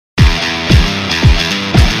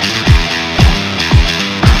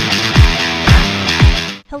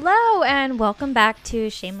and welcome back to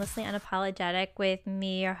Shamelessly Unapologetic with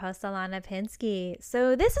me, your host, Alana Pinsky.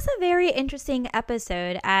 So this is a very interesting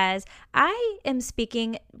episode as I am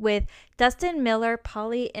speaking with Dustin Miller,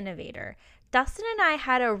 PolyInnovator. Dustin and I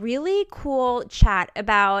had a really cool chat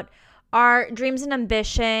about our dreams and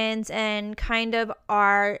ambitions and kind of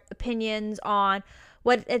our opinions on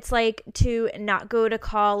what it's like to not go to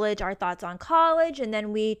college, our thoughts on college, and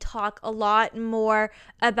then we talk a lot more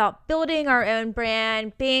about building our own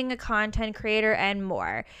brand, being a content creator, and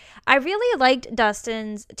more. I really liked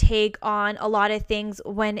Dustin's take on a lot of things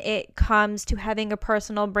when it comes to having a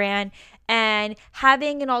personal brand and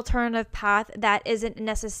having an alternative path that isn't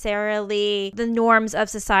necessarily the norms of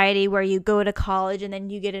society where you go to college and then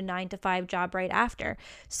you get a 9-to-5 job right after.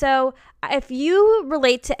 So if you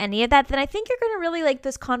relate to any of that, then I think you're going to really like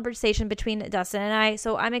this conversation between Dustin and I.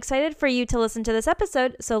 So I'm excited for you to listen to this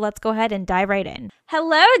episode. So let's go ahead and dive right in.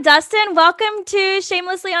 Hello, Dustin. Welcome to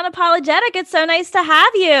Shamelessly Unapologetic. It's so nice to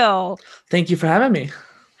have you. Thank you for having me.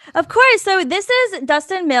 Of course. So this is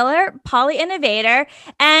Dustin Miller, PolyInnovator,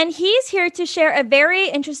 and he's here to share a very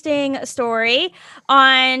interesting story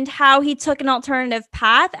on how he took an alternative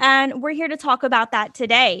path. And we're here to talk about that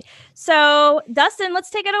today. So Dustin, let's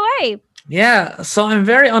take it away. Yeah, so I'm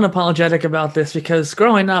very unapologetic about this because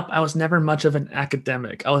growing up, I was never much of an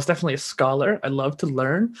academic. I was definitely a scholar. I loved to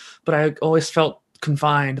learn, but I always felt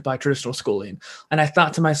confined by traditional schooling. And I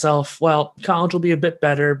thought to myself, well, college will be a bit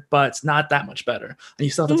better, but not that much better. And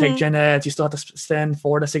you still have to take gen eds. You still have to spend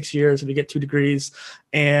 4 to 6 years if you get 2 degrees.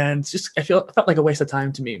 And just it felt like a waste of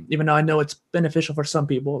time to me, even though I know it's beneficial for some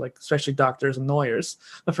people, like especially doctors and lawyers.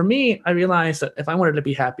 But for me, I realized that if I wanted to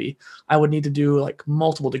be happy, I would need to do like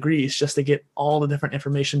multiple degrees just to get all the different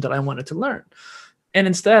information that I wanted to learn. And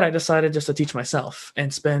instead, I decided just to teach myself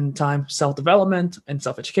and spend time self-development and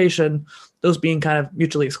self-education, those being kind of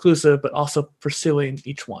mutually exclusive, but also pursuing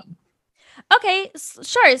each one. Okay,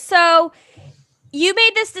 sure. So you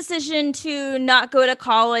made this decision to not go to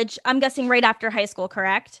college, I'm guessing right after high school,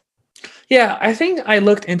 correct? Yeah, I think I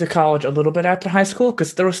looked into college a little bit after high school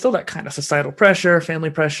because there was still that kind of societal pressure, family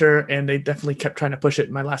pressure, and they definitely kept trying to push it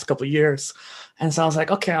in my last couple of years. And so I was like,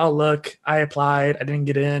 okay, I'll look. I applied. I didn't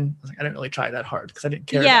get in. I didn't really try that hard because I didn't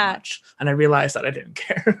care that much. And I realized that I didn't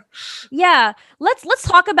care. Yeah, let's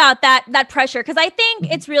talk about that pressure because I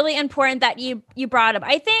think it's really important that you brought up.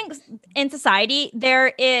 I think in society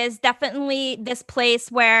there is definitely this place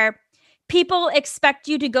where people expect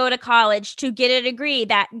you to go to college to get a degree,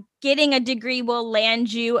 that getting a degree will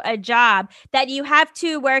land you a job, that you have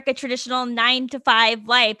to work a traditional 9-to-5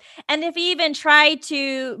 life. And if you even try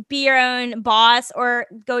to be your own boss or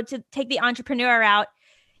go to take the entrepreneur route,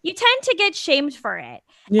 you tend to get shamed for it.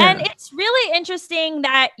 Yeah. And it's really interesting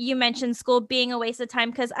that you mentioned school being a waste of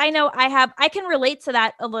time because I know I can relate to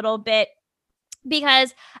that a little bit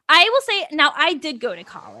because I will say now I did go to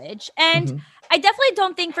college and I definitely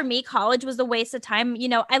don't think for me, college was a waste of time. You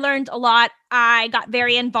know, I learned a lot. I got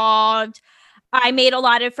very involved. I made a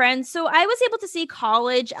lot of friends. So I was able to see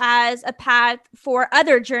college as a path for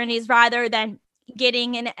other journeys rather than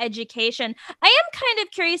getting an education. I am kind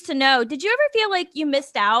of curious to know, did you ever feel like you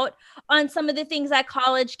missed out on some of the things that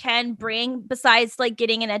college can bring besides like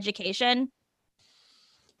getting an education?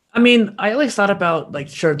 I mean, I always thought about the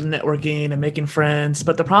networking and making friends,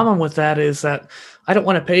 but the problem with that is that I don't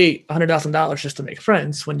want to pay $100,000 just to make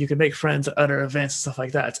friends when you can make friends at other events and stuff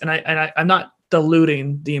like that. And I'm not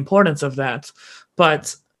diluting the importance of that,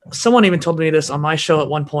 but someone even told me this on my show at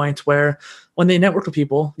one point where when they network with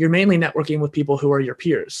people, you're mainly networking with people who are your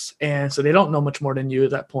peers. And so they don't know much more than you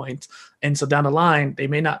at that point. And so down the line, they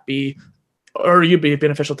may not be or you'd be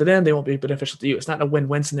beneficial to them, they won't be beneficial to you. It's not a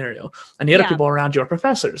win-win scenario. And the other people around you are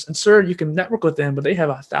professors. And sure, you can network with them, but they have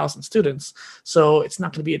 1,000 students. So it's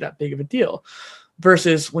not going to be that big of a deal.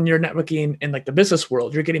 Versus when you're networking in the business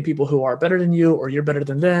world, you're getting people who are better than you or you're better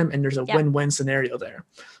than them. And there's a win-win scenario there.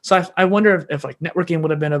 So I wonder if networking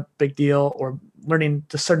would have been a big deal or learning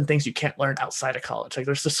the certain things you can't learn outside of college.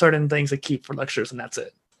 There's just certain things that keep for lectures and that's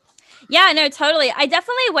it. Yeah, no, totally. I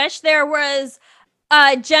definitely wish there was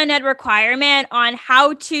a gen ed requirement on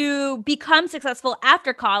how to become successful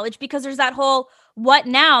after college because there's that whole what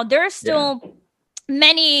now? There are still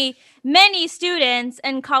many students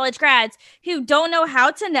and college grads who don't know how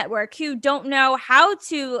to network, who don't know how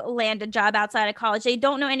to land a job outside of college. They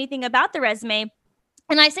don't know anything about the resume.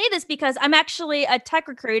 And I say this because I'm actually a tech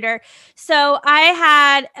recruiter. So I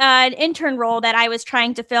had an intern role that I was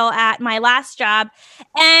trying to fill at my last job.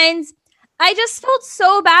 And I just felt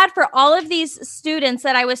so bad for all of these students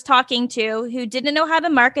that I was talking to who didn't know how to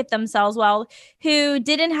market themselves well, who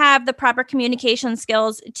didn't have the proper communication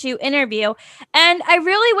skills to interview. And I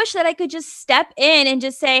really wish that I could just step in and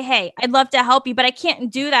just say, hey, I'd love to help you, but I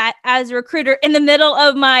can't do that as a recruiter in the middle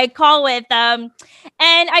of my call with them.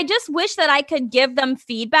 And I just wish that I could give them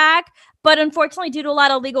feedback. But unfortunately, due to a lot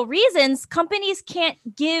of legal reasons, companies can't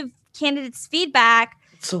give candidates feedback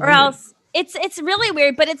So or weird. else it's really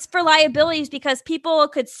weird, but it's for liabilities because people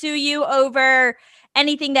could sue you over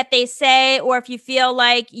anything that they say, or if you feel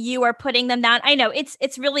like you are putting them down. I know it's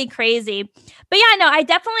really crazy. But yeah, no, I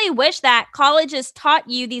definitely wish that colleges taught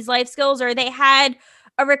you these life skills, or they had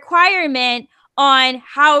a requirement on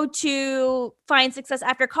how to find success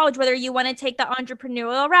after college, whether you want to take the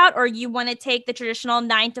entrepreneurial route or you want to take the traditional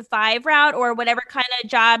 9 to 5 route, or whatever kind of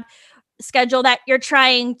job schedule that you're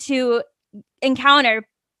trying to encounter.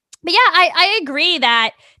 But yeah, I agree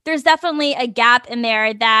that there's definitely a gap in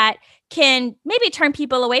there that can maybe turn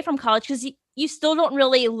people away from college because you still don't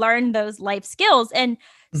really learn those life skills. And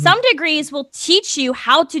some degrees will teach you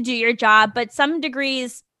how to do your job, but some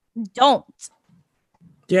degrees don't.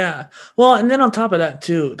 Yeah. Well, and then on top of that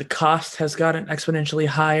too, the cost has gotten exponentially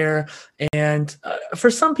higher. And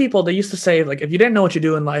for some people, they used to say, like, if you didn't know what you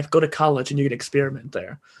do in life, go to college and you could experiment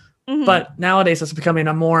there. Mm-hmm. But nowadays, it's becoming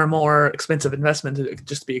a more and more expensive investment to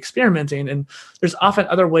just be experimenting. And there's often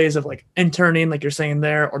other ways of like interning, like you're saying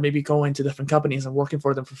there, or maybe going to different companies and working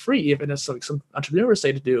for them for free, even as like some entrepreneurs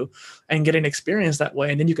say to do, and getting experience that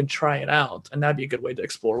way. And then you can try it out. And that'd be a good way to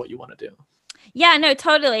explore what you want to do. Yeah, no,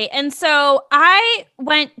 totally. And so I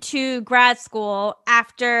went to grad school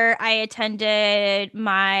after I attended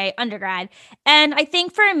my undergrad. And I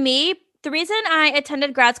think for me, the reason I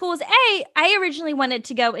attended grad school was I originally wanted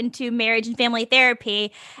to go into marriage and family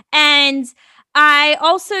therapy. And I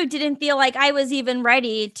also didn't feel like I was even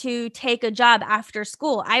ready to take a job after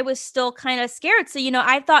school. I was still kind of scared. So,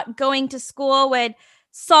 I thought going to school would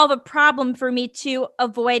solve a problem for me to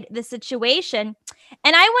avoid the situation.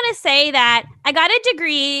 And I want to say that I got a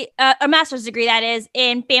degree, a master's degree, that is,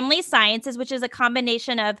 in family sciences, which is a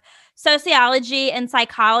combination of sociology and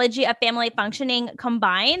psychology of family functioning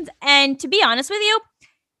combined. And to be honest with you,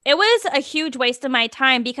 it was a huge waste of my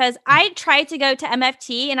time because I tried to go to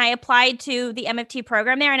MFT and I applied to the MFT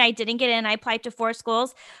program there and I didn't get in. I applied to 4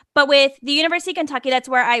 schools. But with the University of Kentucky, that's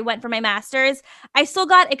where I went for my master's, I still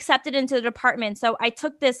got accepted into the department. So I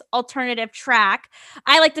took this alternative track.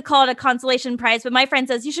 I like to call it a consolation prize, but my friend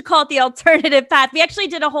says you should call it the alternative path. We actually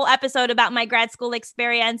did a whole episode about my grad school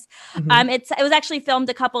experience. It was actually filmed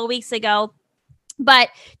a couple of weeks ago. But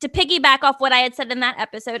to piggyback off what I had said in that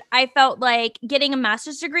episode, I felt like getting a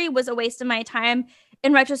master's degree was a waste of my time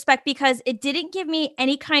in retrospect because it didn't give me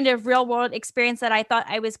any kind of real world experience that I thought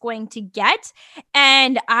I was going to get.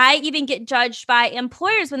 And I even get judged by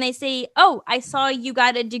employers when they say, oh, I saw you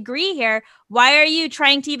got a degree here. Why are you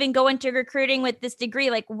trying to even go into recruiting with this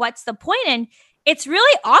degree? Like, what's the point? And it's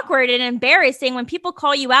really awkward and embarrassing when people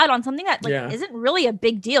call you out on something that isn't really a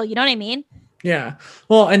big deal. You know what I mean? Yeah.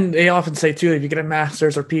 Well, and they often say too, if you get a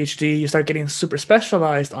master's or PhD, you start getting super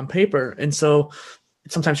specialized on paper. And so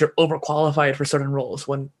sometimes you're overqualified for certain roles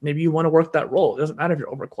when maybe you want to work that role. It doesn't matter if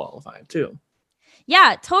you're overqualified too.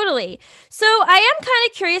 Yeah, totally. So I am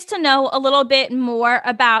kind of curious to know a little bit more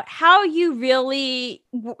about how you really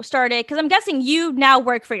started, because I'm guessing you now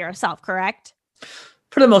work for yourself, correct?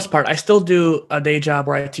 For the most part, I still do a day job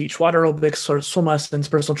where I teach water aerobics, sort of swim lessons,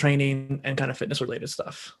 personal training, and kind of fitness related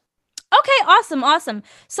stuff. Okay, awesome.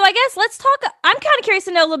 So I guess let's talk. I'm kind of curious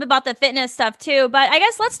to know a little bit about the fitness stuff too, but I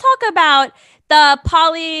guess let's talk about the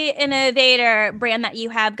PolyInnovator brand that you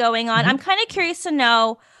have going on. I'm kind of curious to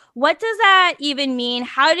know, what does that even mean?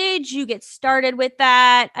 How did you get started with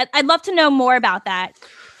that? I'd love to know more about that.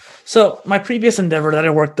 So my previous endeavor that I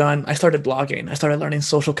worked on, I started blogging. I started learning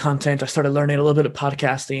social content. I started learning a little bit of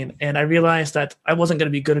podcasting. And I realized that I wasn't going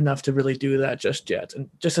to be good enough to really do that just yet. And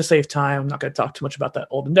just to save time, I'm not going to talk too much about that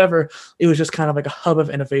old endeavor. It was just kind of like a hub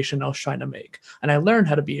of innovation I was trying to make. And I learned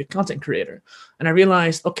how to be a content creator. And I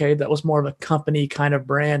realized, okay, that was more of a company kind of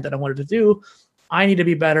brand that I wanted to do. I need to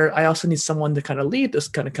be better. I also need someone to kind of lead this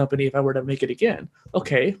kind of company if I were to make it again.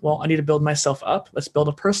 Okay, well, I need to build myself up. Let's build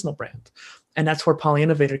a personal brand. And that's where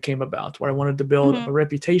PolyInnovator came about, where I wanted to build a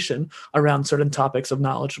reputation around certain topics of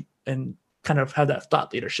knowledge and kind of have that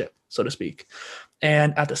thought leadership, so to speak.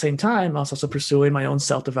 And at the same time, I was also pursuing my own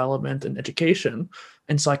self-development and education.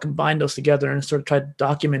 And so I combined those together and sort of tried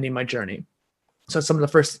documenting my journey. So some of the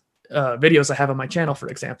first videos I have on my channel, for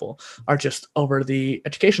example, are just over the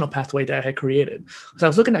educational pathway that I had created. So I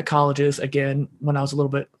was looking at colleges again when I was a little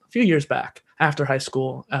bit few years back after high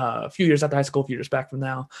school, a few years after high school, a few years back from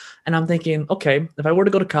now. And I'm thinking, okay, if I were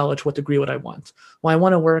to go to college, what degree would I want? Well, I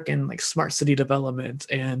want to work in like smart city development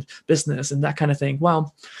and business and that kind of thing.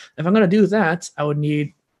 Well, if I'm going to do that, I would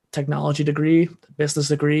need technology degree, business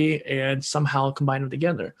degree, and somehow combine them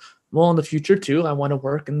together. Well, in the future too, I want to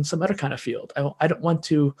work in some other kind of field. I don't want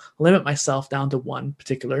to limit myself down to one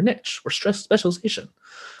particular niche or stress specialization.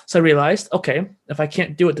 So I realized, okay, if I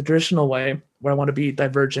can't do it the traditional way, where I want to be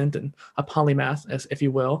divergent and a polymath, as if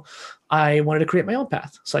you will, I wanted to create my own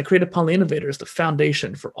path. So I created PolyInnovator as the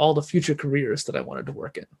foundation for all the future careers that I wanted to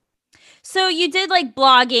work in. So you did like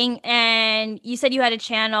blogging and you said you had a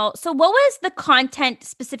channel. So what was the content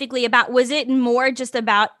specifically about? Was it more just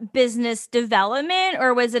about business development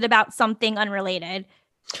or was it about something unrelated?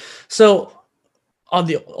 So on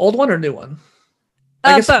the old one or new one?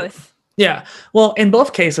 I guess Both. Yeah. Well, in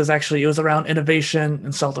both cases, actually, it was around innovation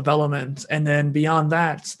and self-development. And then beyond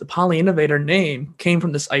that, the PolyInnovator name came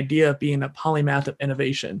from this idea of being a polymath of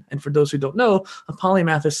innovation. And for those who don't know, a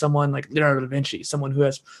polymath is someone like Leonardo da Vinci, someone who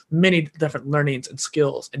has many different learnings and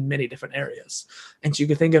skills in many different areas. And so you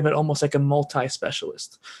can think of it almost like a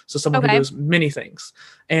multi-specialist. So someone who does many things.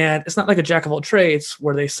 And it's not like a jack of all trades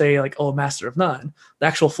where they say like, oh, master of none. The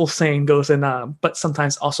actual full saying goes in, but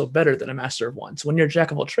sometimes also better than a master of one. So when you're a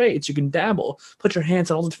jack of all trades, you can dabble, put your hands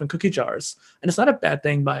in all the different cookie jars. And it's not a bad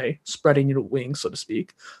thing by spreading your wings, so to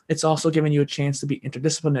speak. It's also giving you a chance to be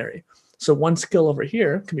interdisciplinary. So one skill over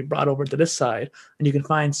here can be brought over to this side, and you can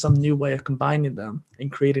find some new way of combining them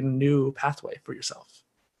and creating a new pathway for yourself.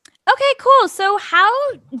 Okay, cool. So how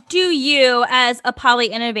do you, as a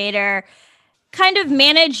PolyInnovator, kind of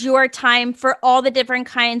manage your time for all the different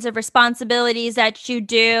kinds of responsibilities that you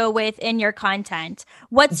do within your content?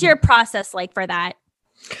 What's your process like for that?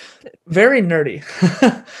 Very nerdy.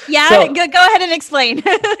 Yeah, so, go ahead and explain.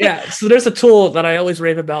 Yeah, so there's a tool that I always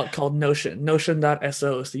rave about called Notion.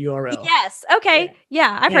 Notion.so is the URL. Yes. Okay.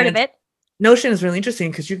 Yeah, I've heard of it. Notion is really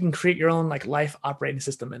interesting because you can create your own like life operating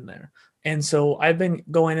system in there. And so I've been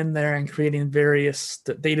going in there and creating various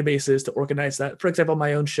databases to organize that. For example,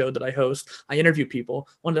 my own show that I host, I interview people.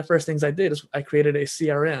 One of the first things I did is I created a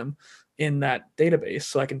CRM in that database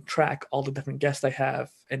so I can track all the different guests I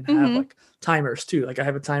have and have like timers too. Like I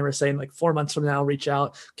have a timer saying like 4 months from now, reach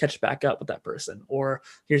out, catch back up with that person. Or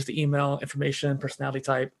here's the email information, personality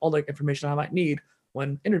type, all the information I might need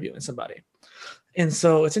when interviewing somebody. And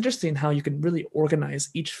so it's interesting how you can really organize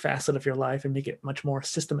each facet of your life and make it much more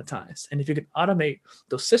systematized. And if you can automate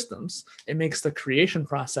those systems, it makes the creation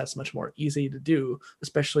process much more easy to do,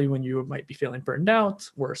 especially when you might be feeling burned out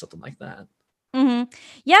or something like that.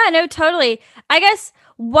 Yeah, no, totally. I guess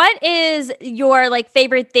what is your like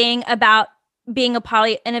favorite thing about being a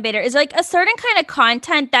PolyInnovator? Is like a certain kind of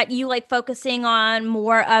content that you like focusing on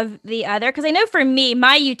more of the other? Because I know for me,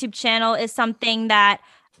 my YouTube channel is something that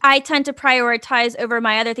I tend to prioritize over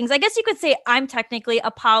my other things. I guess you could say I'm technically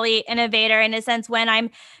a PolyInnovator in a sense when I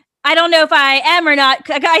don't know if I am or not.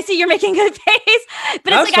 I see you're making a face,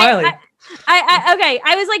 but it's like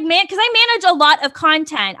I was like, man, because I manage a lot of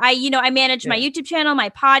content. I manage my YouTube channel, my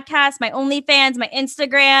podcast, my OnlyFans, my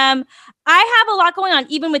Instagram. I have a lot going on,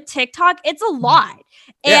 even with TikTok. It's a lot.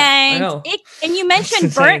 And you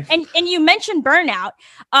mentioned you mentioned burnout,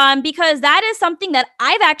 because that is something that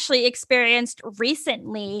I've actually experienced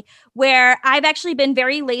recently, where I've actually been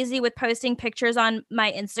very lazy with posting pictures on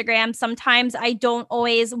my Instagram. Sometimes I don't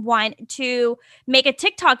always want to make a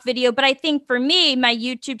TikTok video, but I think for me, my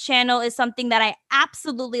YouTube channel is something that I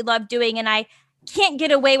absolutely love doing, and I can't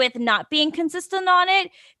get away with not being consistent on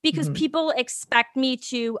it because people expect me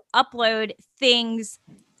to upload things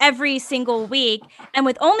every single week. And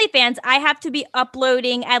with OnlyFans, I have to be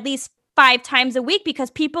uploading at least 5 times a week because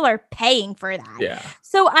people are paying for that. Yeah.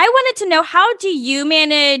 So I wanted to know, how do you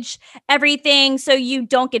manage everything so you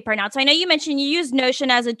don't get burnt out? So I know you mentioned you use Notion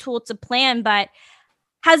as a tool to plan, but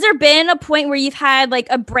has there been a point where you've had like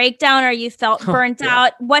a breakdown or you felt burnt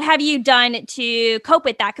out? What have you done to cope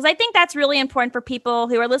with that? Because I think that's really important for people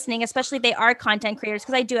who are listening, especially if they are content creators,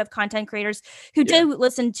 because I do have content creators who do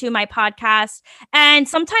listen to my podcast, and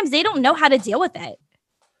sometimes they don't know how to deal with it.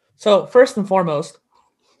 So first and foremost,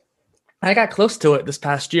 I got close to it this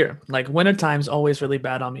past year. Like wintertime's always really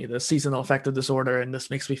bad on me, the seasonal affective disorder, and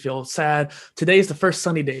this makes me feel sad. Today's the first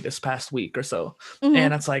sunny day this past week or so.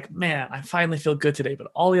 And it's like, man, I finally feel good today.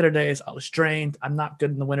 But all the other days I was drained. I'm not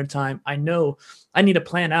good in the wintertime. I know I need to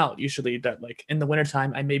plan out usually that like in the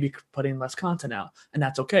wintertime, I may be putting less content out, and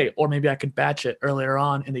that's okay. Or maybe I could batch it earlier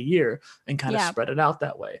on in the year and kind of spread it out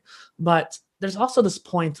that way. But there's also this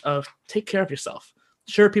point of take care of yourself.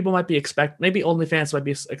 Sure, people might be maybe OnlyFans might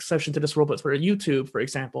be an exception to this rule, but for YouTube, for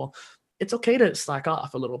example, it's okay to slack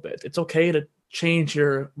off a little bit. It's okay to change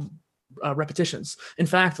your repetitions. In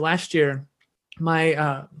fact, last year,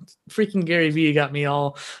 my freaking Gary Vee got me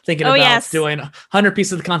all thinking Oh, about yes. doing 100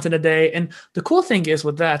 pieces of content a day. And the cool thing is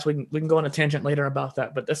with that, we can go on a tangent later about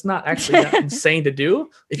that, but that's not actually that insane to do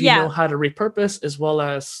if you know how to repurpose as well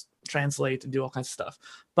as translate and do all kinds of stuff.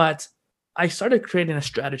 But I started creating a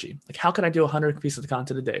strategy. Like, how could I do 100 pieces of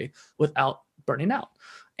content a day without burning out?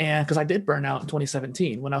 And because I did burn out in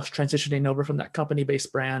 2017 when I was transitioning over from that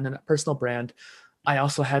company-based brand and that personal brand, I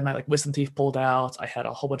also had my wisdom teeth pulled out. I had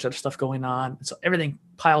a whole bunch of other stuff going on. So everything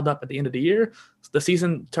piled up at the end of the year. The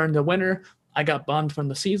season turned to winter. I got bummed from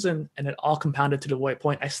the season, and it all compounded to the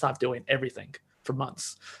point I stopped doing everything for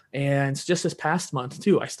months. And just this past month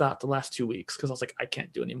too, I stopped the last 2 weeks because I was like, I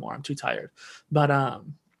can't do anymore. I'm too tired. But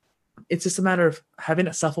it's just a matter of having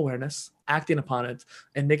that self-awareness, acting upon it,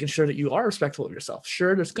 and making sure that you are respectful of yourself.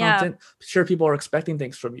 Sure, there's content. Sure, people are expecting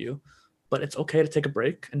things from you, but it's okay to take a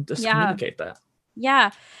break and just communicate that.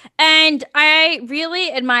 Yeah. And I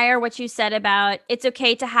really admire what you said about it's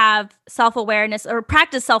okay to have self-awareness or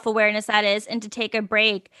practice self-awareness, that is, and to take a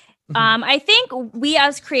break. I think we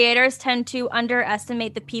as creators tend to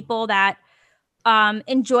underestimate the people that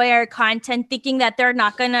enjoy our content, thinking that they're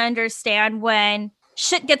not going to understand when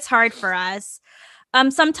shit gets hard for us.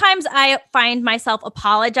 Sometimes I find myself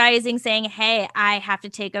apologizing, saying, hey, I have to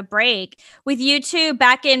take a break. With YouTube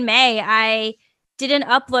back in May, I didn't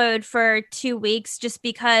upload for 2 weeks just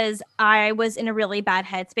because I was in a really bad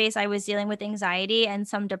headspace. I was dealing with anxiety and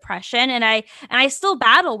some depression, and I still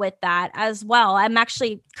battle with that as well. I'm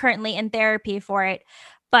actually currently in therapy for it.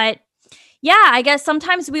 But yeah, I guess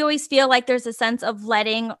sometimes we always feel like there's a sense of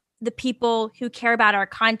letting the people who care about our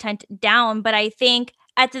content down. But I think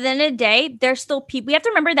at the end of the day, there's still people. We have to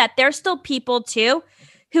remember that there's still people too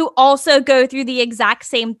who also go through the exact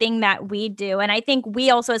same thing that we do. And I think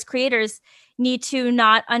we also as creators need to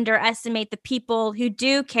not underestimate the people who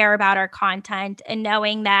do care about our content and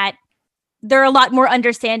knowing that they're a lot more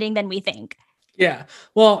understanding than we think. Yeah.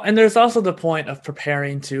 Well, and there's also the point of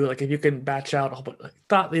preparing to, if you can batch out a whole bunch,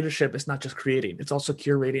 thought leadership is not just creating, it's also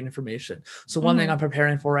curating information. So one thing I'm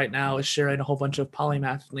preparing for right now is sharing a whole bunch of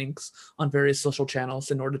polymath links on various social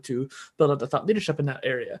channels in order to build up the thought leadership in that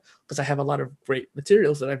area, because I have a lot of great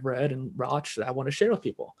materials that I've read and watched that I want to share with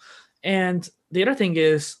people. And the other thing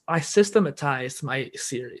is I systematized my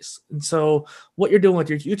series. And so what you're doing with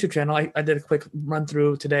your YouTube channel, I did a quick run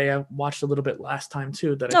through today. I watched a little bit last time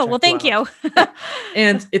too. Thank you.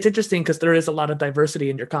 And it's interesting because there is a lot of diversity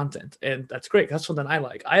in your content. And that's great. That's something I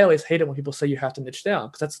like. I always hate it when people say you have to niche down,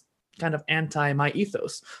 because that's kind of anti my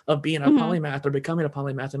ethos of being a polymath or becoming a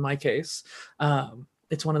polymath in my case.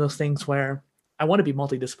 It's one of those things where I want to be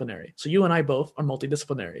multidisciplinary. So you and I both are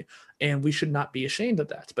multidisciplinary, and we should not be ashamed of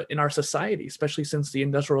that. But in our society, especially since the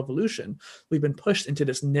Industrial Revolution, we've been pushed into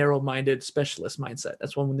this narrow-minded specialist mindset.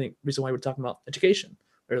 That's one reason why we're talking about education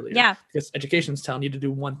earlier. Yeah. Because education's telling you to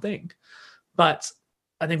do one thing. But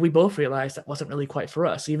I think we both realized that wasn't really quite for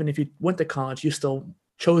us. Even if you went to college, you still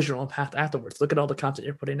chose your own path afterwards. Look at all the content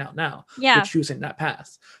you're putting out now. Yeah. You're choosing that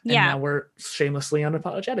path. And now we're shamelessly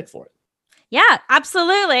unapologetic for it. Yeah,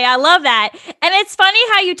 absolutely. I love that. And it's funny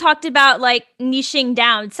how you talked about niching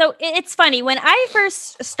down. So it's funny. When I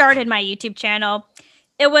first started my YouTube channel,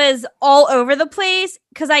 it was all over the place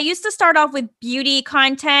because I used to start off with beauty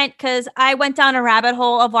content because I went down a rabbit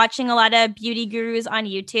hole of watching a lot of beauty gurus on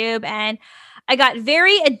YouTube, and I got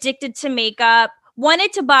very addicted to makeup,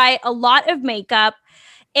 wanted to buy a lot of makeup.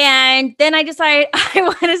 And then I decided I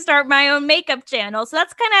want to start my own makeup channel. So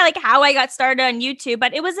that's kind of how I got started on YouTube,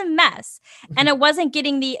 but it was a mess and it wasn't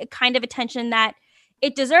getting the kind of attention that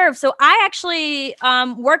it deserved. So I actually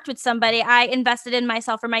worked with somebody. I invested in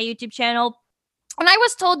myself for my YouTube channel, and I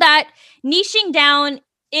was told that niching down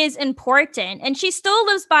is important. And she still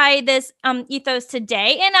lives by this ethos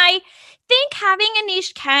today. And I think having a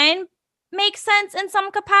niche can make sense in some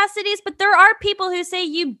capacities, but there are people who say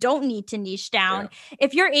you don't need to niche down. Yeah.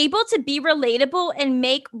 If you're able to be relatable and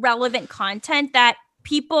make relevant content that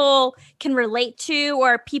people can relate to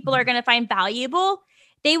or people are going to find valuable,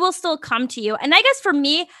 they will still come to you. And I guess for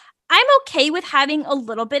me, I'm okay with having a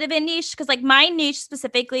little bit of a niche because my niche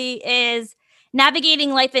specifically is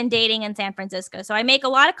navigating life and dating in San Francisco. So I make a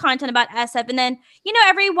lot of content about SF. And then,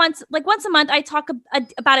 every once a month, I talk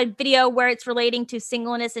about a video where it's relating to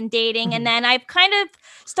singleness and dating. And then I've kind of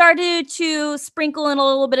started to sprinkle in a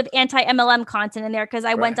little bit of anti-MLM content in there because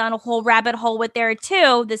I went down a whole rabbit hole with there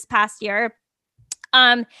too this past year.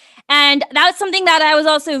 And that's something that I was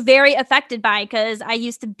also very affected by because I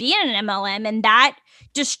used to be in an MLM and that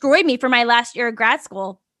destroyed me for my last year of grad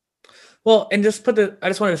school. Well, and I just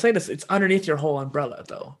wanted to say this, it's underneath your whole umbrella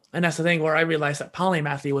though. And that's the thing where I realized that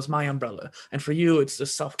polymathy was my umbrella. And for you, it's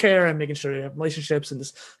just self-care and making sure you have relationships and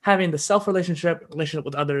just having the relationship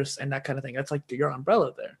with others and that kind of thing. That's like your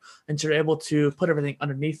umbrella there. And so you're able to put everything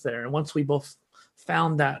underneath there. And once we both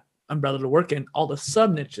found that umbrella to work in, all the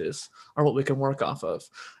sub niches are what we can work off of.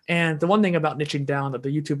 And the one thing about niching down that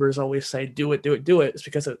the YouTubers always say, do it, is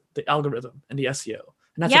because of the algorithm and the SEO.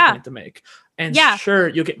 And that's a point to make. And sure,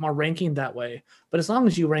 you'll get more ranking that way. But as long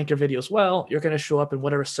as you rank your videos well, you're going to show up in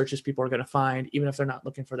whatever searches people are going to find. Even if they're not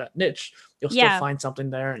looking for that niche, you'll still find something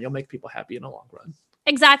there and you'll make people happy in the long run.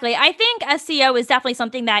 Exactly. I think SEO is definitely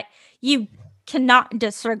something that you cannot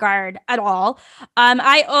disregard at all.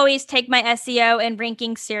 I always take my SEO and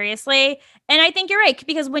ranking seriously. And I think you're right,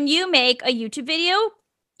 because when you make a YouTube video,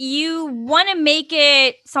 you want to make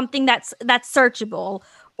it something that's searchable,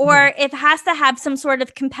 or it has to have some sort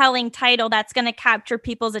of compelling title that's going to capture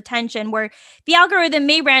people's attention, where the algorithm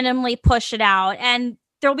may randomly push it out, and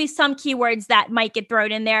there'll be some keywords that might get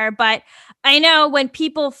thrown in there. But I know when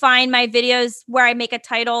people find my videos where I make a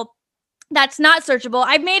title that's not searchable,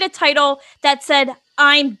 I've made a title that said,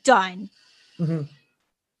 "I'm done." Mm-hmm.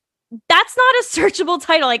 That's not a searchable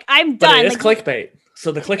title. Like, I'm done. But it is clickbait.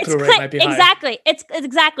 So the click-through rate might be high. Exactly. It's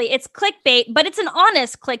clickbait, but it's an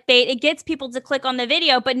honest clickbait. It gets people to click on the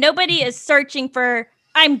video, but nobody is searching for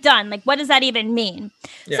 "I'm done." Like, what does that even mean?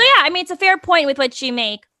 Yeah. So yeah, I mean, it's a fair point with what you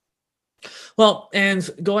make. Well, and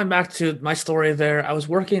going back to my story there, I was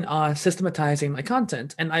working on systematizing my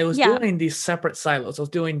content, and I was doing these separate silos. I was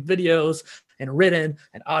doing videos and written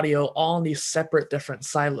and audio, all in these separate different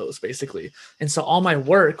silos, basically. And so all my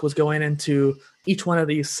work was going into each one of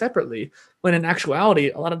these separately, when in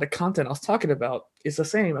actuality, a lot of the content I was talking about is the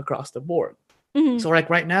same across the board. Mm-hmm. So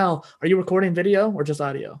like right now, are you recording video or just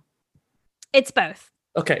audio? It's both.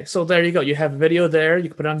 Okay, so there you go. You have video there. You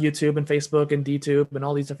can put it on YouTube and Facebook and DTube and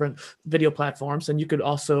all these different video platforms. And you could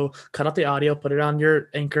also cut out the audio, put it on your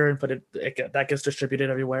Anchor, and that gets distributed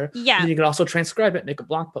everywhere. Yeah. And you can also transcribe it and make a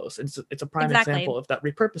blog post. It's a prime example of that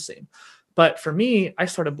repurposing. But for me, I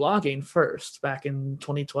started blogging first back in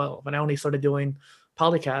 2012, and I only started doing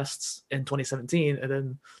podcasts in 2017, and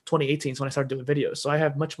then 2018 is when I started doing videos. So I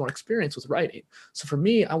have much more experience with writing. So for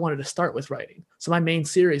me, I wanted to start with writing. So my main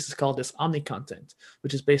series is called this Omni Content,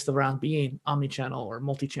 which is based around being omni-channel or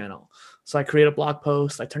multi-channel. So I create a blog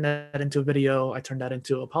post, I turn that into a video, I turn that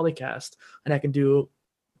into a podcast, and I can do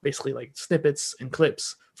basically like snippets and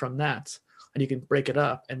clips from that. And you can break it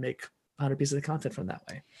up and make 100 pieces of content from that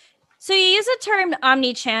way. So you use the term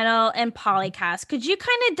omni-channel and polycast. Could you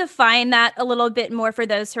kind of define that a little bit more for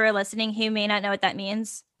those who are listening who may not know what that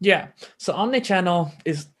means? Yeah. So omni-channel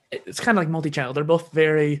it's kind of like multi-channel. They're both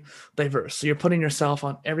very diverse. So you're putting yourself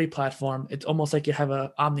on every platform. It's almost like you have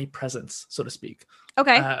a omnipresence, so to speak.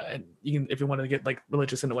 Okay. And you can, if you want to get like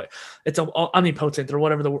religious in a way, it's omnipotent or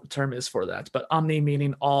whatever the term is for that. But omni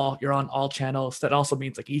meaning all, you're on all channels. That also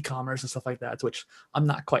means like e-commerce and stuff like that, which I'm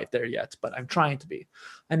not quite there yet, but I'm trying to be.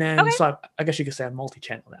 And then, so I guess you could say I'm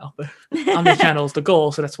multi-channel now, but omni-channel is the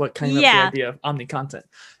goal. So that's what kind of the idea of omni content.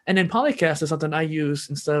 And then polycast is something I use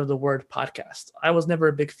instead of the word podcast. I was never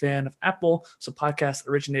a big fan of Apple. So podcast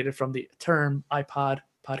originated from the term iPod,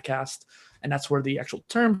 podcast. And that's where the actual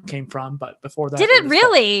term came from. But before that, did it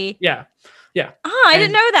really? Yeah. Oh, I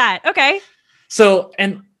didn't know that. Okay. So,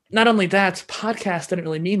 and not only that, podcast didn't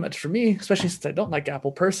really mean much for me, especially since I don't like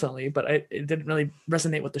Apple personally, but it didn't really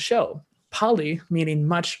resonate with the show. Poly, meaning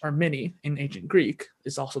much or many in ancient Greek,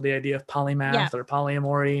 is also the idea of polymath or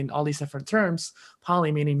polyamory and all these different terms.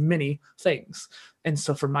 Poly meaning many things. And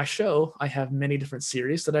so for my show, I have many different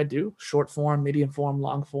series that I do, short form, medium form,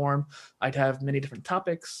 long form. I'd have many different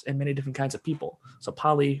topics and many different kinds of people. So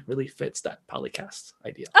poly really fits that polycast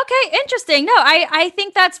idea. Okay, interesting. No, I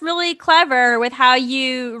think that's really clever with how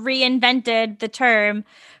you reinvented the term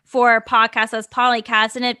for podcast as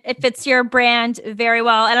polycast, and it fits your brand very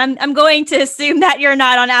well. And I'm going to assume that you're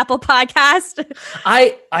not on Apple Podcast.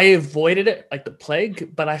 I avoided it like the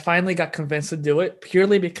plague, but I finally got convinced to do it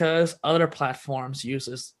purely because other platforms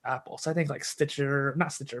uses Apple. So I think like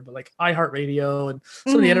not Stitcher, but like iHeartRadio and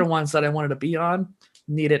some of the other ones that I wanted to be on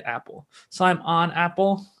needed Apple. So I'm on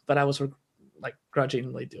Apple, but I was like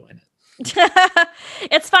grudgingly doing it.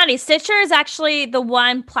 It's funny. Stitcher is actually the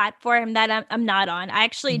one platform that I'm not on. I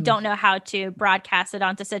actually don't know how to broadcast it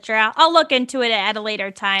onto Stitcher. I'll look into it at a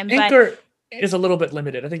later time. Anchor is a little bit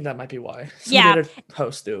limited. I think that might be why. Some of the other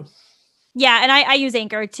hosts do. Yeah, and I use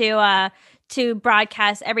Anchor to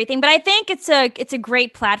broadcast everything. But I think it's a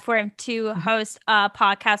great platform to host a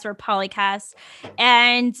podcast or polycast,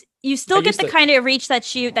 and you still get the kind of reach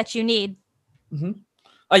that you need. Mm-hmm.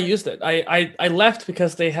 I used it. I left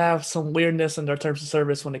because they have some weirdness in their terms of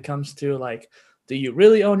service when it comes to like, do you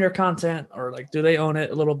really own your content, or like, do they own it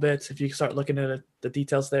a little bit? If you start looking at it, the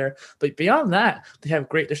details there. But beyond that, they have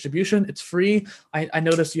great distribution. It's free. I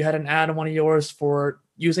noticed you had an ad on one of yours for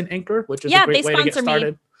using Anchor, which is a Yeah, they great way to get sponsor me.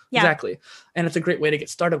 started. Yeah. Exactly. And it's a great way to get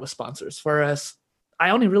started with sponsors. Whereas I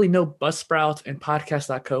only really know Buzzsprout and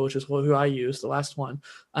podcast.co, which is who I use, the last one.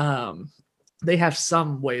 They have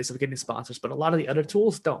some ways of getting sponsors, but a lot of the other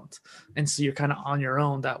tools don't. And so you're kind of on your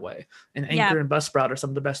own that way. And Anchor and Buzzsprout are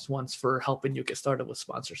some of the best ones for helping you get started with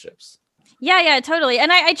sponsorships. Yeah, totally.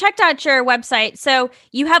 And I checked out your website. So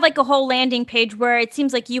you have like a whole landing page where it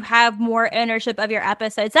seems like you have more ownership of your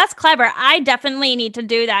episodes. That's clever. I definitely need to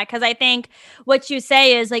do that because I think what you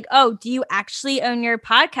say is like, oh, do you actually own your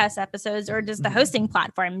podcast episodes or does the hosting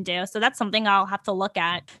platform do? So that's something I'll have to look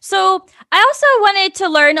at. So I also wanted to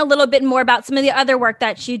learn a little bit more about some of the other work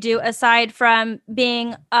that you do aside from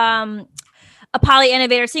being a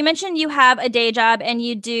PolyInnovator. So you mentioned you have a day job and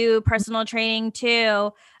you do personal training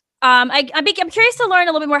too. I'm curious to learn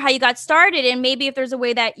a little bit more how you got started and maybe if there's a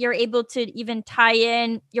way that you're able to even tie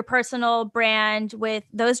in your personal brand with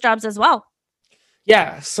those jobs as well.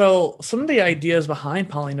 Yeah, so some of the ideas behind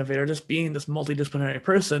PolyInnovator, just being this multidisciplinary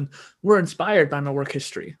person, were inspired by my work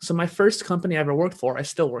history. So my first company I ever worked for, I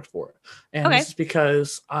still work for. And this is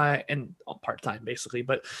because and part-time basically,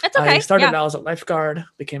 but I started out as a lifeguard,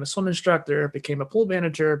 became a swim instructor, became a pool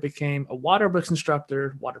manager, became a water books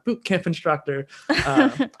instructor, water boot camp instructor,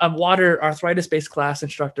 a water arthritis-based class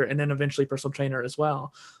instructor, and then eventually personal trainer as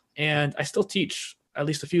well. And I still teach at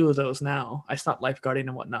least a few of those now. I stopped lifeguarding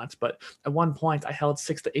and whatnot, but at one point I held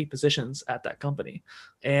 6 to 8 positions at that company.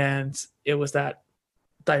 And it was that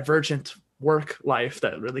divergent work life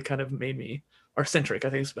that really kind of made me, or centric, I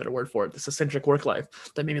think is a better word for it. This eccentric work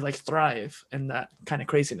life that made me like thrive in that kind of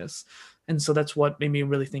craziness. And so that's what made me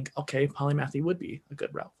really think, okay, polymathy would be a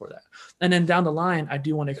good route for that. And then down the line, I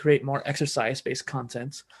do want to create more exercise-based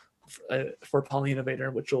content for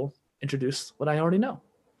PolyInnovator, which will introduce what I already know.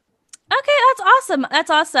 Okay, that's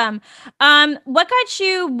awesome. What got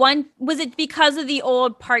you was it because of the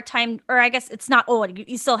old part-time, or I guess it's not old,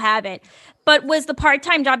 you still have it, but was the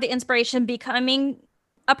part-time job the inspiration becoming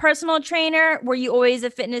a personal trainer? Were you always a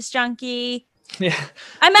fitness junkie? Yeah.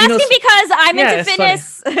 I'm asking because I'm into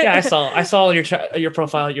fitness. Yeah, I saw your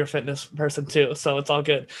profile, you're a fitness person too, so it's all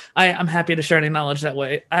good. I'm happy to share any knowledge that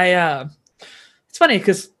way. It's funny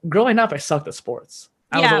because growing up, I sucked at sports.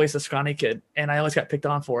 I was always a scrawny kid, and I always got picked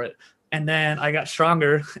on for it. And then I got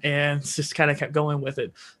stronger and just kind of kept going with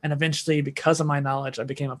it. And eventually, because of my knowledge, I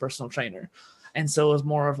became a personal trainer. And so it was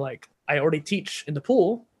more of like, I already teach in the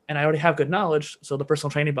pool and I already have good knowledge. So the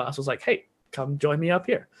personal training boss was like, hey, come join me up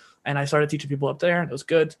here. And I started teaching people up there and it was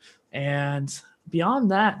good. And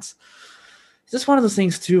beyond that, it's just one of those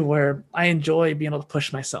things too, where I enjoy being able to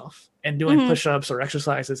push myself. And doing push-ups or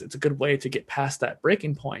exercises, it's a good way to get past that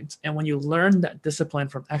breaking point. And when you learn that discipline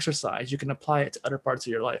from exercise, you can apply it to other parts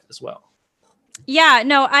of your life as well. Yeah,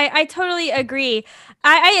 no, I totally agree.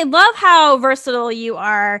 I love how versatile you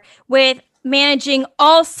are with managing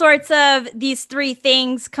all sorts of these 3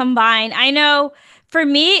 things combined. I know for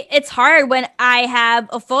me, it's hard when I have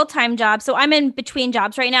a full-time job. So I'm in between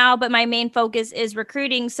jobs right now, but my main focus is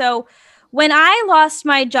recruiting. So when I lost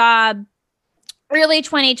my job early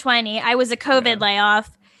 2020, I was a COVID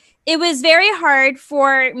layoff. It was very hard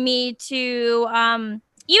for me to,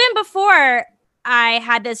 even before I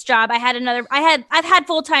had this job, I've had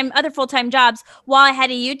other full-time jobs while I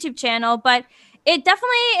had a YouTube channel, but it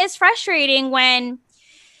definitely is frustrating when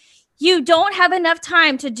you don't have enough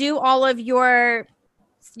time to do all of your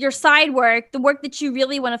side work, the work that you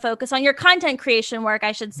really want to focus on, your content creation work,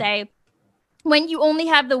 I should say, when you only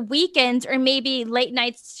have the weekends or maybe late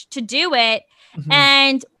nights to do it.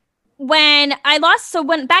 And when I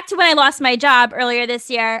lost my job earlier this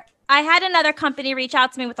year, I had another company reach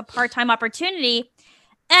out to me with a part-time opportunity.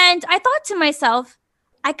 And I thought to myself,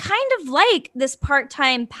 I kind of like this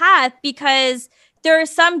part-time path because there are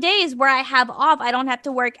some days where I have off. I don't have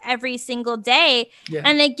to work every single day. Yeah.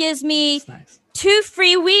 And it gives me two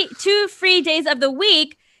free days of the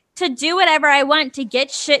week to do whatever I want to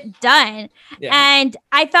get shit done. Yeah. And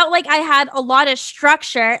I felt like I had a lot of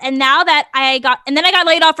structure. And now that I got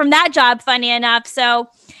laid off from that job, funny enough. So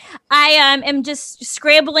I am just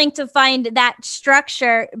scrambling to find that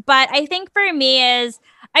structure. But I think for me is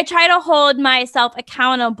I try to hold myself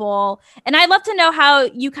accountable. And I'd love to know how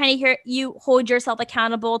you you hold yourself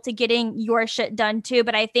accountable to getting your shit done too.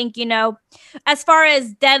 But I think, as far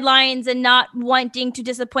as deadlines and not wanting to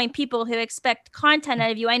disappoint people who expect content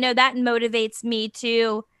out of you, I know that motivates me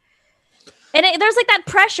to And there's like that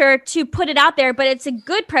pressure to put it out there, but it's a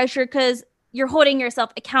good pressure because you're holding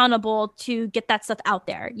yourself accountable to get that stuff out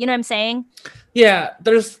there. You know what I'm saying? Yeah,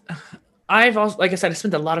 I've also, like I said, I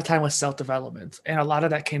spent a lot of time with self-development, and a lot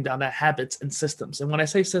of that came down to habits and systems. And when I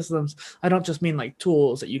say systems, I don't just mean like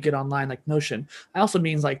tools that you get online like Notion. I also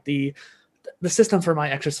means like the system for my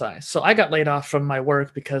exercise. So I got laid off from my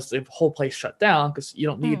work because the whole place shut down because you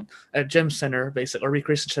don't need a gym center, basically, or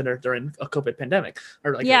recreation center during a COVID pandemic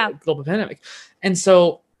or like a global pandemic. And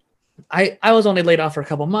so I was only laid off for a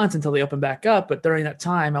couple months until they opened back up. But during that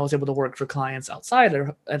time, I was able to work for clients outside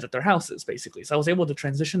at their houses, basically. So I was able to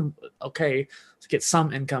transition, to get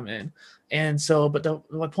some income in. And so, but the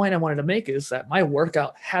point I wanted to make is that my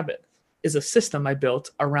workout habit is a system I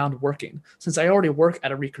built around working. Since I already work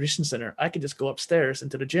at a recreation center, I can just go upstairs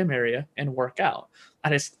into the gym area and work out.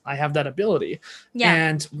 I have that ability. Yeah.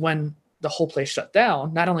 And when the whole place shut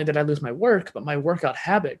down, not only did I lose my work, but my workout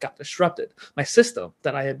habit got disrupted. My system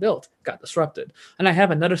that I had built got disrupted. And I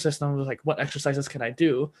have another system of like, what exercises can I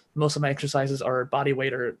do? Most of my exercises are body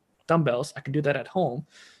weight or dumbbells. I can do that at home.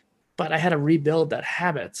 But I had to rebuild that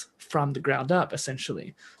habit from the ground up,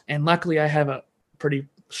 essentially. And luckily, I have a pretty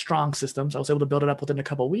strong system. So I was able to build it up within a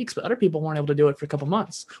couple of weeks, but other people weren't able to do it for a couple of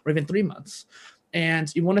months or even 3 months.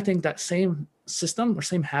 And you want to think that same system or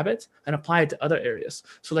same habit and apply it to other areas.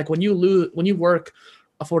 So like when you work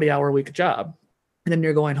a 40-hour week job, and then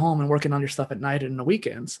you're going home and working on your stuff at night and in the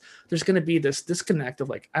weekends, there's going to be this disconnect of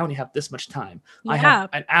like, I only have this much time. Yeah. I have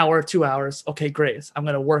an hour, 2 hours. Okay, great. I'm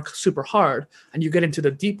going to work super hard. And you get into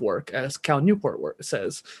the deep work, as Cal Newport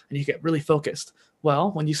says, and you get really focused.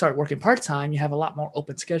 Well, when you start working part-time, you have a lot more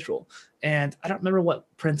open schedule. And I don't remember what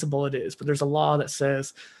principle it is, but there's a law that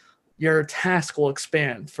says your task will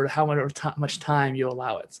expand for how much time you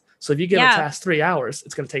allow it. So if you give a task 3 hours,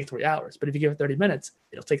 it's going to take 3 hours. But if you give it 30 minutes,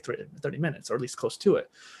 it'll take 30 minutes, or at least close to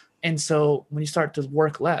it. And so when you start to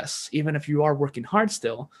work less, even if you are working hard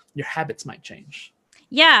still, your habits might change.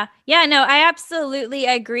 Yeah, no, I absolutely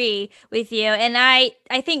agree with you. And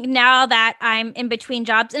I think now that I'm in between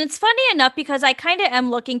jobs, and it's funny enough because I kind of am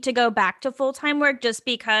looking to go back to full-time work just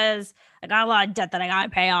because I got a lot of debt that I got to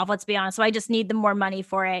pay off, let's be honest. So I just need the more money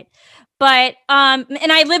for it. But,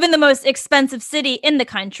 and I live in the most expensive city in the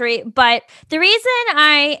country. But the reason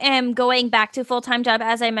I am going back to full-time job,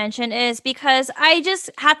 as I mentioned, is because I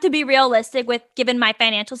just have to be realistic with given my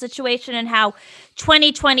financial situation and how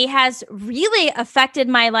 2020 has really affected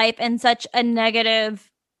my life in such a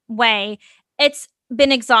negative way. It's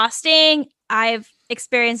been exhausting. I've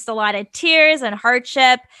experienced a lot of tears and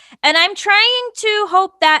hardship, and I'm trying to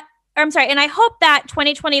hope that and I hope that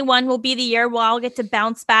 2021 will be the year where I'll get to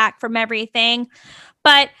bounce back from everything.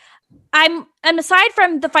 But and aside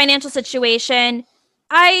from the financial situation,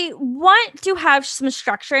 I want to have some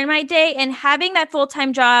structure in my day, and having that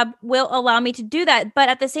full-time job will allow me to do that. But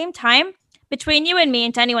at the same time, between you and me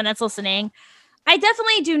and to anyone that's listening, I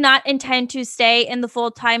definitely do not intend to stay in the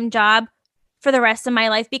full-time job for the rest of my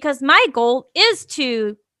life because my goal is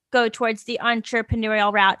to go towards the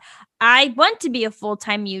entrepreneurial route. I want to be a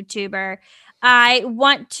full-time YouTuber. I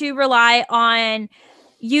want to rely on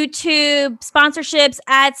YouTube sponsorships,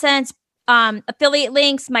 AdSense, affiliate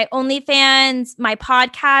links, my OnlyFans, my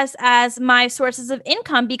podcast as my sources of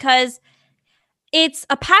income because it's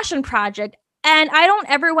a passion project. And I don't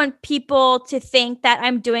ever want people to think that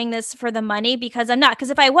I'm doing this for the money because I'm not. Because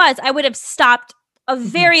if I was, I would have stopped a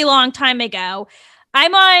very long time ago.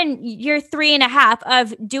 I'm on year 3.5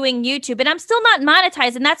 of doing YouTube and I'm still not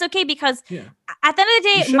monetized. And that's okay because at the end of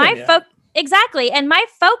the day, exactly. And my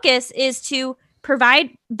focus is to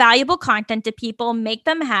provide valuable content to people, make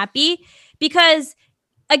them happy. Because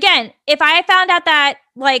again, if I found out that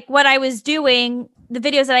like what I was doing, the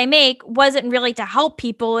videos that I make wasn't really to help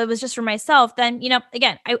people, it was just for myself, then,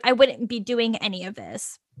 again, I wouldn't be doing any of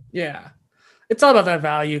this. Yeah. It's all about that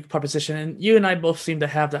value proposition. And you and I both seem to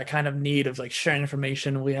have that kind of need of like sharing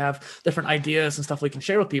information. We have different ideas and stuff we can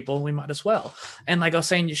share with people. We might as well. And like I was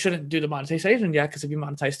saying, you shouldn't do the monetization yet, because if you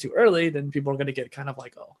monetize too early, then people are going to get kind of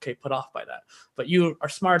like, oh, okay, put off by that. But you are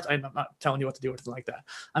smart. I'm not telling you what to do or anything like that.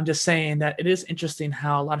 I'm just saying that it is interesting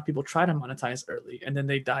how a lot of people try to monetize early and then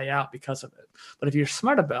they die out because of it. But if you're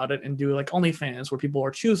smart about it and do like OnlyFans, where people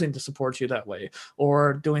are choosing to support you that way,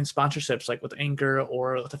 or doing sponsorships like with Anchor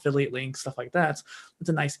or with affiliate links, stuff like that, it's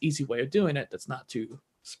a nice, easy way of doing it that's not too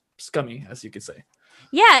scummy, as you could say.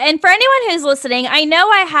 Yeah, and for anyone who's listening, I know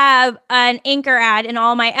I have an Anchor ad in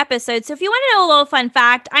all my episodes. So if you want to know a little fun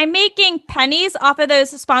fact, I'm making pennies off of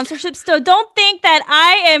those sponsorships. So don't think that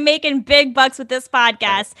I am making big bucks with this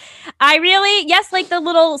podcast. I really, yes, like the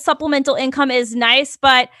little supplemental income is nice,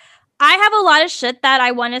 but I have a lot of shit that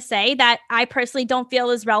I want to say that I personally don't feel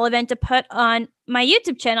is relevant to put on my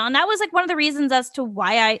YouTube channel. And that was like one of the reasons as to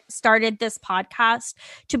why I started this podcast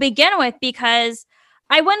to begin with, because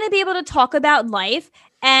I want to be able to talk about life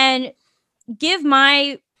and give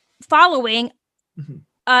my following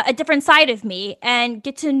a different side of me and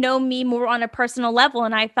get to know me more on a personal level.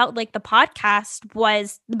 And I felt like the podcast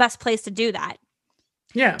was the best place to do that.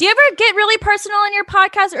 Yeah. Do you ever get really personal in your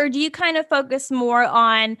podcast, or do you kind of focus more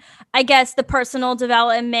on, I guess, the personal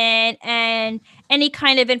development and any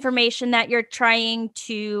kind of information that you're trying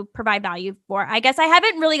to provide value for? I guess I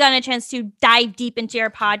haven't really gotten a chance to dive deep into your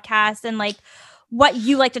podcast and like what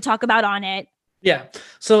you like to talk about on it. Yeah.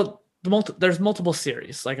 So there's multiple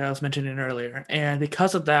series, like I was mentioning earlier, and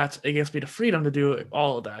because of that, it gives me the freedom to do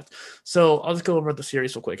all of that. So I'll just go over the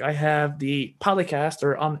series real quick. I have the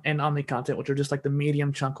Polycast and Omni content, which are just like the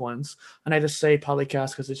medium chunk ones, and I just say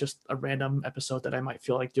Polycast because it's just a random episode that I might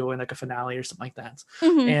feel like doing, like a finale or something like that.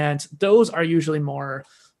 And those are usually more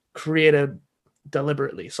creative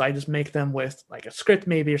deliberately. So I just make them with like a script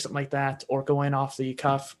maybe or something like that, or going off the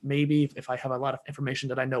cuff. Maybe if I have a lot of information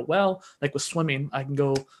that I know well, like with swimming, I can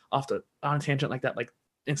go on a tangent like that, like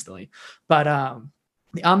instantly. But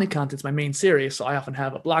the Omni content's my main series, so I often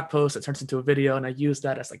have a blog post that turns into a video, and I use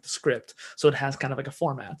that as like the script, so it has kind of like a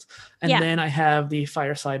format. And then I have the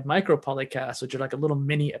Fireside Micro Polycast, which are like a little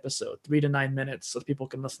mini episode, 3 to 9 minutes, so people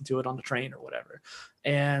can listen to it on the train or whatever.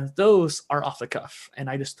 And those are off the cuff, and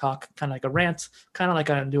I just talk kind of like a rant, kind of like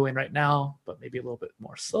I'm doing right now, but maybe a little bit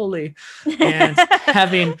more slowly. And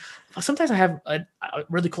sometimes I have a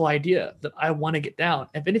really cool idea that I want to get down.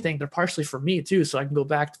 If anything, they're partially for me too, so I can go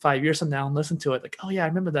back 5 years from now and listen to it like, oh yeah, I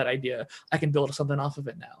remember that idea. I can build something off of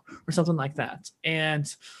it now, or something like that.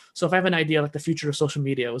 And so if I have an idea, like the future of social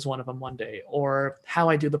media was one of them one day, or how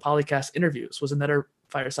I do the Polycast interviews was another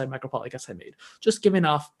Fireside Micro Polycast I made, just giving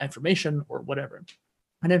off information or whatever.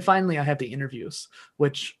 And then finally, I have the interviews,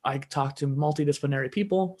 which I talk to multidisciplinary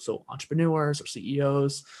people, so entrepreneurs or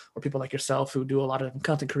CEOs or people like yourself who do a lot of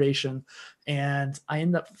content creation. And I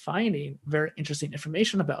end up finding very interesting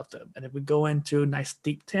information about them. And it would go into nice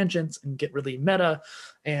deep tangents and get really meta.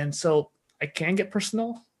 And so I can get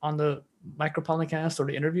personal on the micro podcast or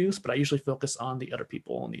the interviews, but I usually focus on the other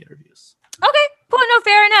people in the interviews. Okay. Well, no,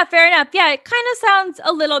 fair enough. Yeah, it kind of sounds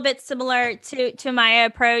a little bit similar to my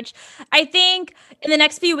approach. I think in the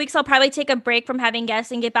next few weeks, I'll probably take a break from having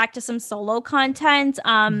guests and get back to some solo content.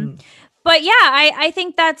 But yeah, I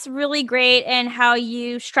think that's really great and how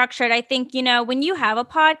you structured. I think, when you have a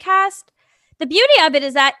podcast, the beauty of it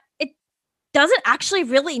is that it doesn't actually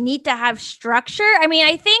really need to have structure. I mean,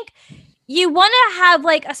 I think you want to have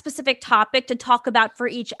like a specific topic to talk about for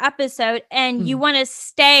each episode, and you want to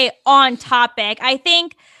stay on topic. I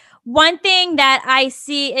think one thing that I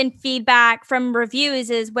see in feedback from reviews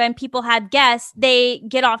is when people have guests, they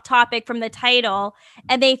get off topic from the title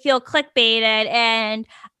and they feel clickbaited. And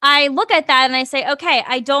I look at that and I say, okay,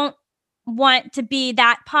 I don't want to be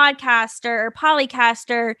that podcaster or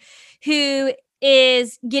polycaster who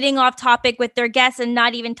is getting off topic with their guests and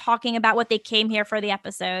not even talking about what they came here for the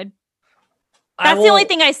episode. That's the only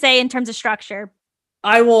thing I say in terms of structure.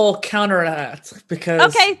 I will counter that because...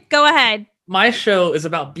 Okay, go ahead. My show is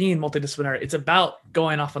about being multidisciplinary. It's about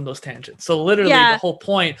going off on those tangents. So literally the whole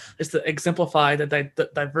point is to exemplify the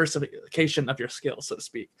diversification of your skills, so to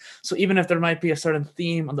speak. So even if there might be a certain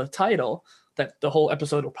theme on the title that the whole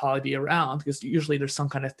episode will probably be around, because usually there's some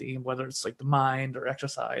kind of theme, whether it's like the mind or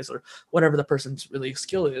exercise or whatever the person's really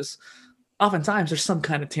skill is. Oftentimes there's some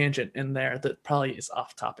kind of tangent in there that probably is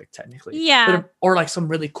off topic technically. Yeah. Or like some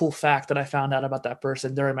really cool fact that I found out about that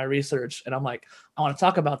person during my research. And I'm like, I want to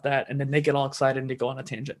talk about that. And then they get all excited and they go on a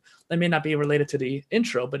tangent. That may not be related to the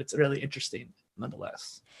intro, but it's really interesting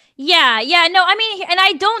nonetheless. Yeah. No, I mean, and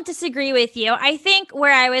I don't disagree with you. I think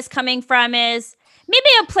where I was coming from is maybe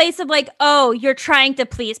a place of like, oh, you're trying to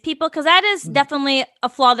please people, because that is definitely a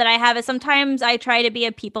flaw that I have. Is sometimes I try to be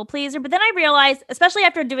a people pleaser, but then I realized, especially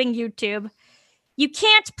after doing YouTube, you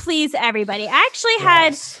can't please everybody. I actually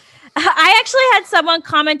had someone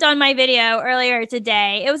comment on my video earlier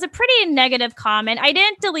today. It was a pretty negative comment. I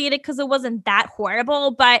didn't delete it because it wasn't that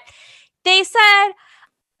horrible, but they said,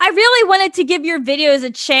 I really wanted to give your videos a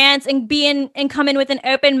chance and come in with an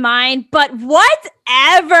open mind, but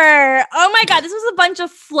whatever. Oh my God, this was a bunch of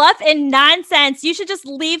fluff and nonsense. You should just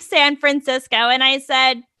leave San Francisco. And I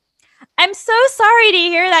said, I'm so sorry to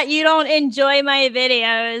hear that you don't enjoy my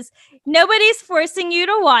videos. Nobody's forcing you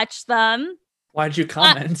to watch them. Why'd you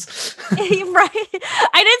comment? Right.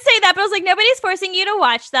 I didn't say that, but I was like, nobody's forcing you to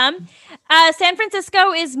watch them. San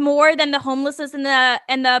Francisco is more than the homelessness and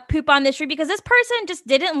the poop on the street, because this person just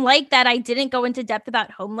didn't like that I didn't go into depth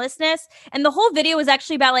about homelessness. And the whole video was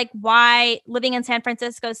actually about like why living in San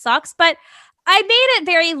Francisco sucks. But I made it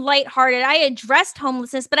very lighthearted. I addressed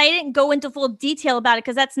homelessness, but I didn't go into full detail about it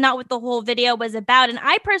because that's not what the whole video was about. And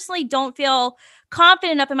I personally don't feel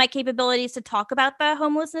confident enough in my capabilities to talk about the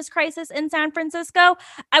homelessness crisis in San Francisco.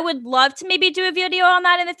 I would love to maybe do a video on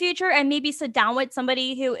that in the future and maybe sit down with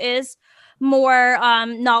somebody who is more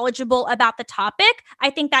knowledgeable about the topic. I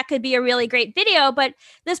think that could be a really great video, but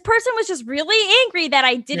this person was just really angry that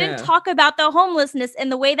I didn't talk about the homelessness in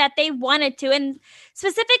the way that they wanted to, and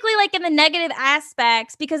specifically like in the negative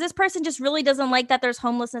aspects, because this person just really doesn't like that there's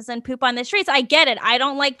homelessness and poop on the streets. I get it. I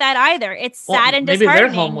don't like that either. It's sad and maybe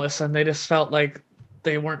disheartening. they're homeless and they just felt like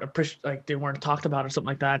they weren't they weren't talked about or something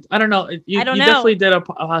like that. I don't know. You definitely did a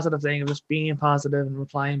positive thing of just being positive and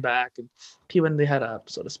replying back and keeping the head up,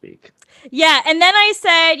 so to speak. Yeah. And then I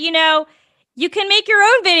said, you can make your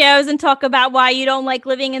own videos and talk about why you don't like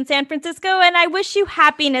living in San Francisco. And I wish you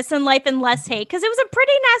happiness in life and less hate, because it was a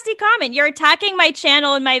pretty nasty comment. You're attacking my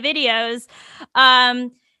channel and my videos.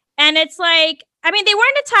 And it's like, I mean, they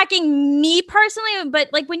weren't attacking me personally, but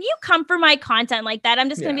like when you come for my content like that, I'm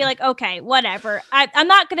just going to be like, okay, whatever. I'm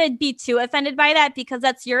not going to be too offended by that because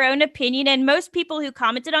that's your own opinion. And most people who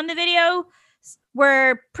commented on the video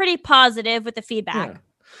were pretty positive with the feedback. Yeah.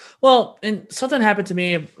 Well, and something happened to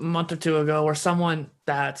me a month or two ago where someone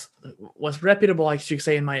that was reputable, I should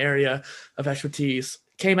say, in my area of expertise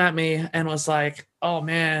came at me and was like, oh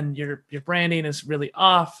man, your branding is really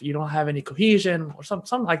off. You don't have any cohesion or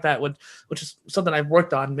something like that, which is something I've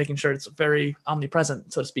worked on, making sure it's very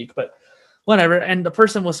omnipresent, so to speak. But whatever. And the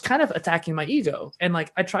person was kind of attacking my ego. And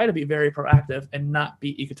like, I try to be very proactive and not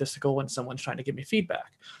be egotistical when someone's trying to give me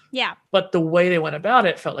feedback. Yeah. But the way they went about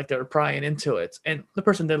it felt like they were prying into it. And the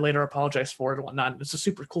person did later apologize for it and whatnot. It's a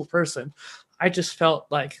super cool person. I just felt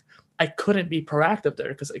like I couldn't be proactive there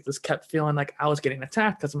because I just kept feeling like I was getting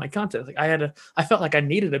attacked because of my content. Like I felt like I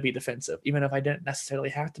needed to be defensive, even if I didn't necessarily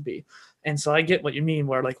have to be. And so I get what you mean,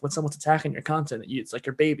 where like when someone's attacking your content, it's like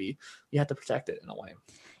your baby, you have to protect it in a way.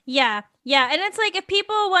 Yeah. Yeah. And it's like, if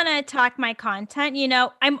people want to attack my content,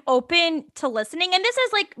 I'm open to listening. And this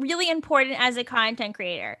is like really important as a content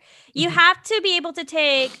creator. You have to be able to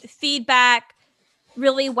take feedback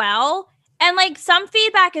really well. And like some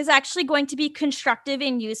feedback is actually going to be constructive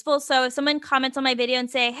and useful. So if someone comments on my video and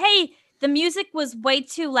say, hey, the music was way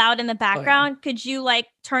too loud in the background, could you like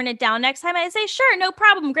turn it down next time? I say, sure, no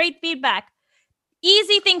problem. Great feedback.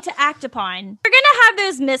 Easy thing to act upon. You're going to have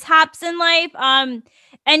those mishaps in life.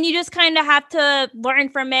 And you just kind of have to learn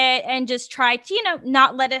from it and just try to,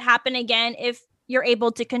 not let it happen again if you're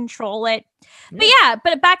able to control it.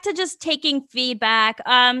 But back to just taking feedback.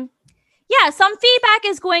 Some feedback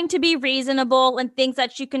is going to be reasonable and things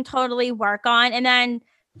that you can totally work on. And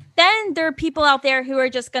then there are people out there who are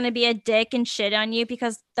just going to be a dick and shit on you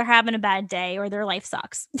because they're having a bad day or their life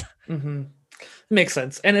sucks. Makes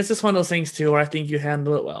sense. And it's just one of those things too, where I think you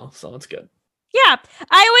handle it well. So it's good. Yeah,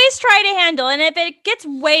 I always try to handle. And if it gets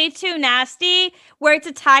way too nasty where it's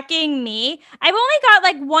attacking me, I've only got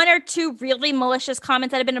like one or two really malicious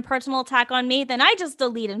comments that have been a personal attack on me, then I just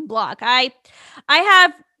delete and block. I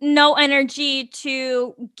have no energy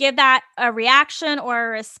to give that a reaction or a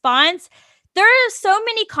response. There are so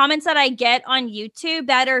many comments that I get on YouTube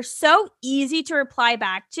that are so easy to reply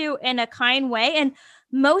back to in a kind way. And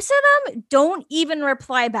most of them don't even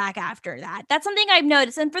reply back after that. That's something I've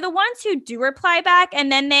noticed. And for the ones who do reply back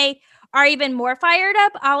and then they are even more fired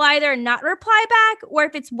up, I'll either not reply back, or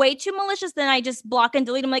if it's way too malicious, then I just block and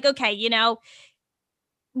delete. I'm like, okay,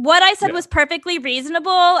 what I said was perfectly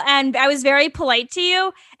reasonable and I was very polite to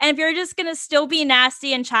you. And if you're just going to still be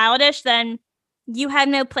nasty and childish, then you have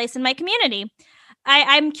no place in my community.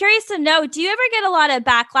 I'm curious to know, do you ever get a lot of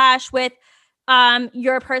backlash with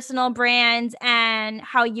your personal brand and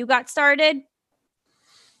how you got started?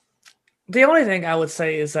 The only thing I would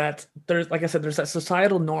say is that there's, like I said, there's that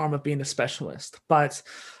societal norm of being a specialist. But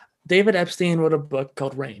David Epstein wrote a book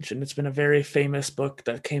called Range, and it's been a very famous book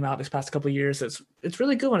that came out this past couple of years. It's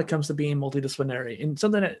really good when it comes to being multidisciplinary. And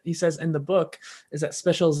something that he says in the book is that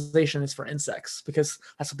specialization is for insects because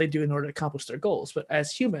that's what they do in order to accomplish their goals. But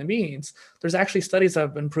as human beings, there's actually studies that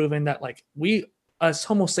have been proven that like we as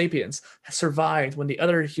Homo sapiens have survived when the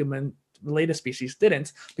other human latest species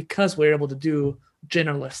didn't, because we were able to do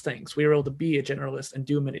generalist things. We were able to be a generalist and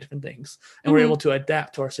do many different things, and we're able to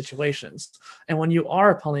adapt to our situations. And when you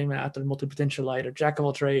are a polymath or multipotentialite or jack of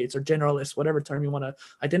all trades or generalist, whatever term you want to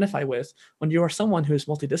identify with, when you are someone who is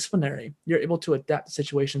multidisciplinary, you're able to adapt to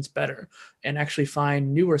situations better and actually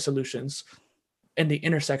find newer solutions in the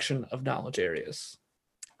intersection of knowledge areas.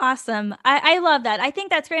 Awesome. I love that. I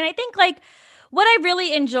think that's great. And I think like what I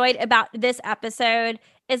really enjoyed about this episode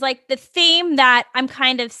is like the theme that I'm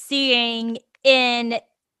kind of seeing in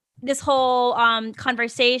this whole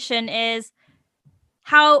conversation is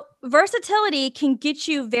how versatility can get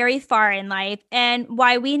you very far in life, and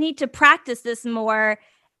why we need to practice this more.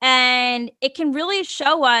 And it can really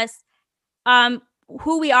show us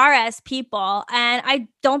who we are as people. And I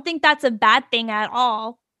don't think that's a bad thing at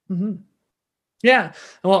all. Yeah.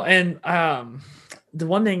 Well, and the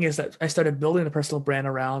one thing is that I started building a personal brand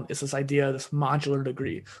around is this idea, this modular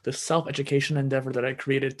degree, this self-education endeavor that I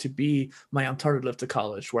created to be my alternative to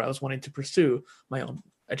college, where I was wanting to pursue my own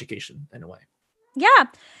education in a way. Yeah,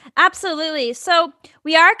 absolutely. So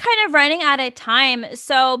we are kind of running out of time.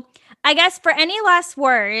 So I guess for any last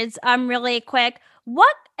words, really quick,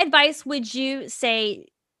 what advice would you say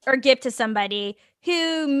or give to somebody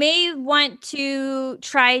who may want to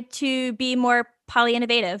try to be more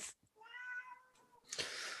polyinnovative?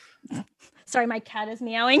 Sorry, my cat is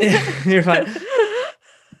meowing. You're fine.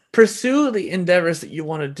 Pursue the endeavors that you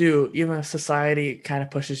want to do, even if society kind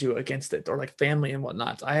of pushes you against it, or like family and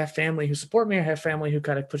whatnot. I have family who support me. I have family who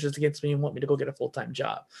kind of pushes against me and want me to go get a full-time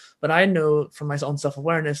job. But I know from my own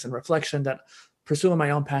self-awareness and reflection that pursuing my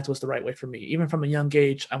own path was the right way for me. Even from a young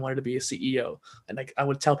age, I wanted to be a CEO. And like I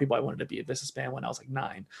would tell people I wanted to be a businessman when I was like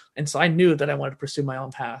 9. And so I knew that I wanted to pursue my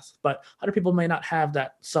own path. But other people may not have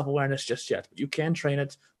that self-awareness just yet. But you can train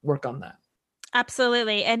it, work on that.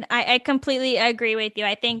 Absolutely. And I completely agree with you.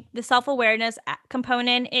 I think the self-awareness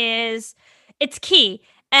component it's key,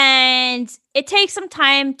 and it takes some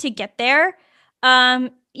time to get there.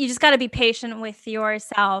 You just got to be patient with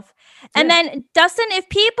yourself. And then Dustin, if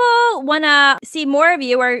people want to see more of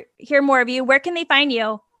you or hear more of you, where can they find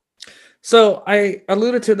you? So I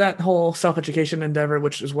alluded to that whole self-education endeavor,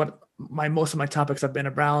 which is what most of my topics have been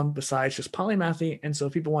around besides just polymathy. And so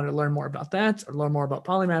if people want to learn more about that, or learn more about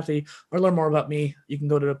polymathy, or learn more about me, you can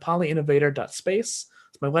go to PolyInnovator.space.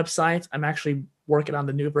 It's my website. I'm actually working on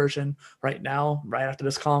the new version right now. Right after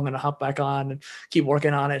this call, I'm going to hop back on and keep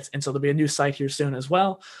working on it. And so there'll be a new site here soon as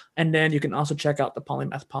well. And then you can also check out the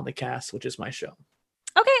Polymath Podcast, which is my show.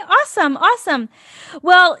 Okay, awesome.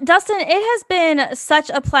 Well, Dustin, it has been such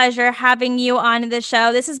a pleasure having you on the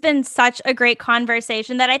show. This has been such a great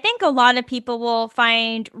conversation that I think a lot of people will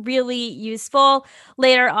find really useful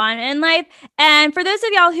later on in life. And for those of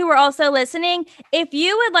y'all who are also listening, if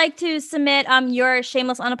you would like to submit your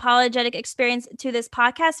shameless unapologetic experience to this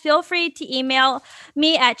podcast, feel free to email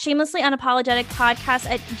me at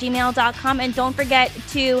shamelesslyunapologeticpodcast@gmail.com. And don't forget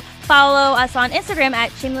to follow us on Instagram at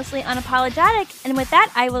shamelesslyunapologetic. And with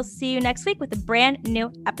that, I will see you next week with a brand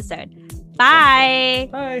new episode. Bye.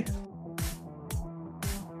 Bye.